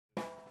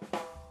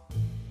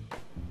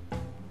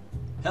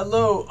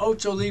Hello,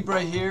 Ocho Libre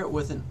here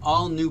with an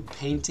all-new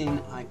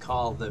painting I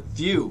call the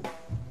View.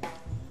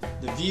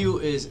 The View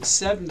is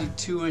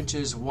 72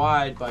 inches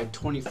wide by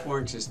 24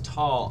 inches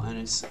tall, and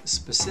it's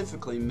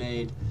specifically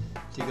made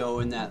to go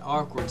in that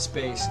awkward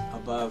space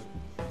above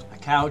a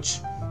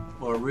couch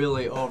or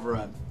really over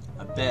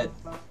a bed,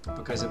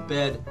 because a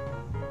bed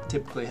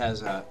typically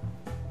has a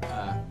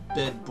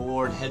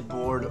bedboard,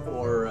 headboard,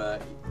 or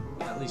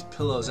at least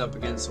pillows up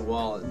against the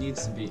wall. It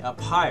needs to be up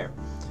higher.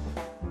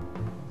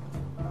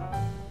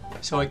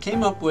 So I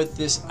came up with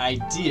this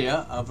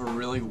idea of a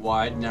really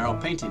wide, narrow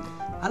painting.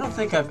 I don't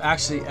think I've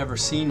actually ever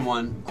seen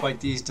one quite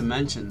these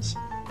dimensions,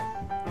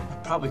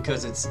 probably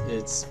because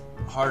it's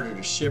harder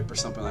to ship or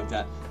something like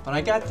that. But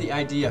I got the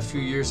idea a few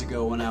years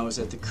ago when I was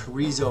at the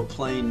Carrizo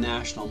Plain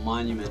National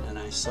Monument and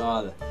I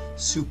saw the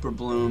super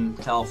bloom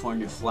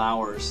California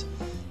flowers,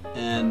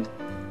 and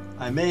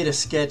I made a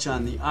sketch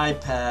on the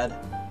iPad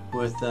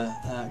with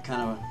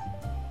kind of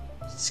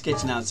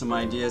sketching out some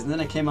ideas, and then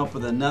I came up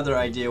with another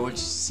idea which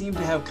seemed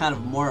to have kind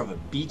of more of a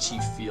beachy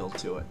feel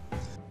to it.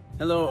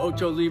 Hello,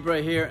 Ocho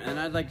Libre here, and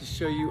I'd like to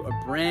show you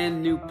a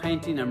brand new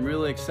painting I'm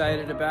really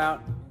excited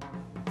about.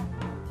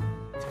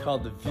 It's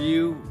called The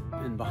View,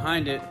 and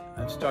behind it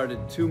I've started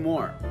two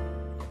more.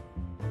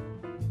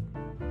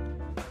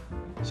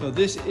 So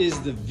this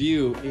is The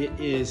View. It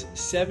is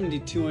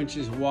 72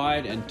 inches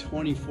wide and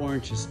 24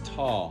 inches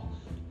tall.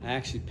 I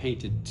actually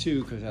painted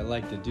two because I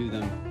like to do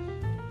them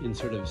in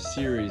sort of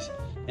series.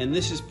 And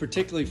this is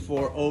particularly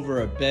for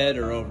over a bed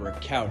or over a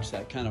couch,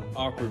 that kind of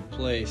awkward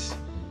place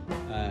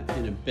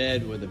in a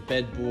bed with a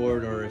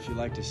bedboard, or if you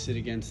like to sit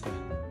against the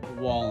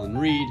wall and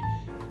read,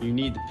 you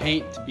need the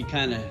paint to be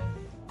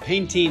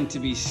painting to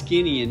be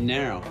skinny and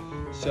narrow.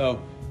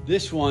 So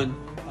this one,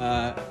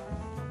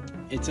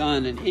 it's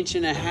on an 1.5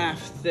 inch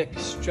thick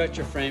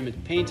stretcher frame. It's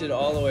painted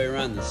all the way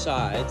around the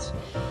sides,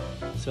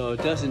 so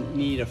it doesn't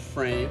need a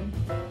frame.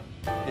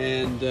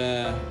 And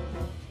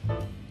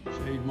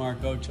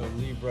trademark Ocho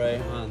Libre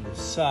on the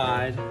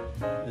side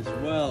as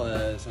well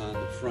as on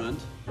the front.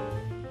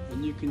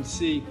 And you can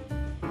see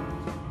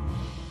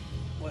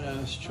what I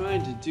was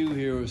trying to do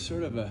here was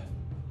sort of the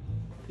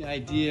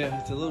idea,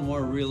 it's a little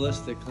more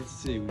realistic. Let's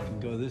see, we can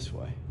go this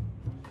way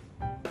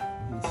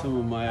and some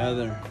of my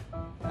other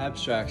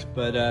abstracts,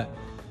 but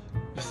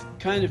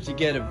kind of to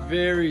get a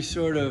very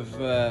sort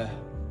of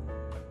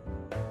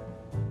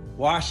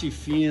washy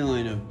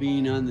feeling of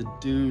being on the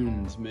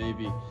dunes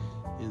maybe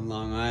in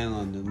Long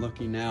Island and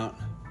looking out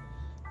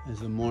as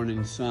the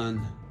morning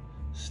sun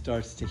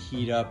starts to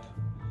heat up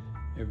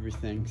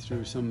everything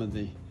through some of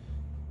the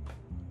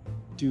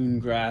dune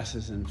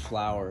grasses and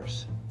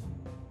flowers.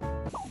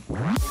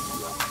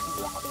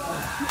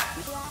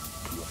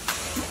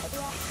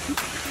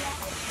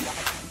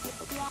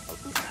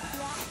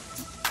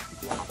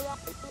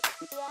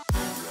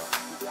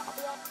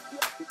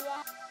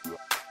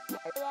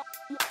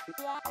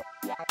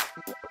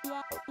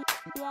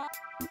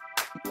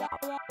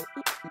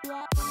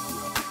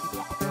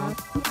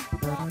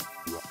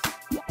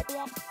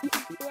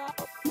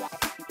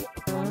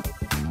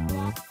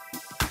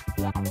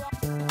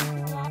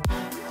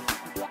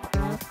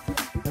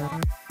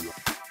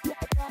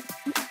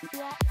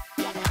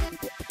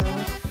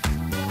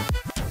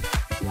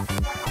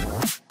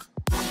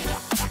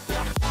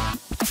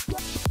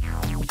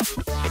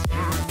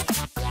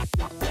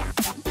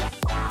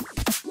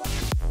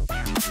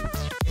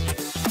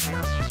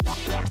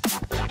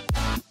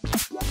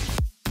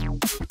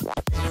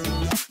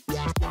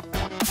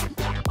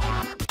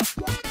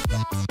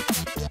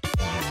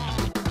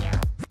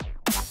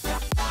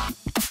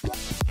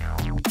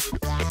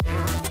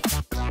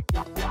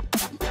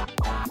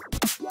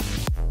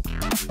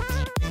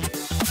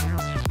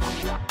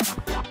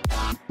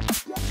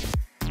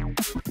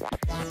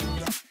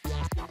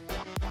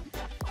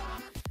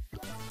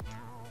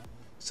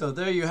 So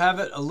there you have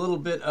it, a little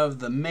bit of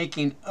the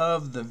making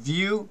of The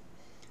View.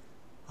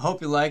 I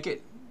hope you like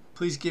it.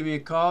 Please give me a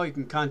call. You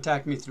can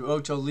contact me through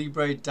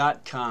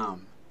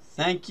ocholibre.com.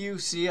 Thank you.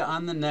 See you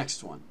on the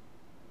next one.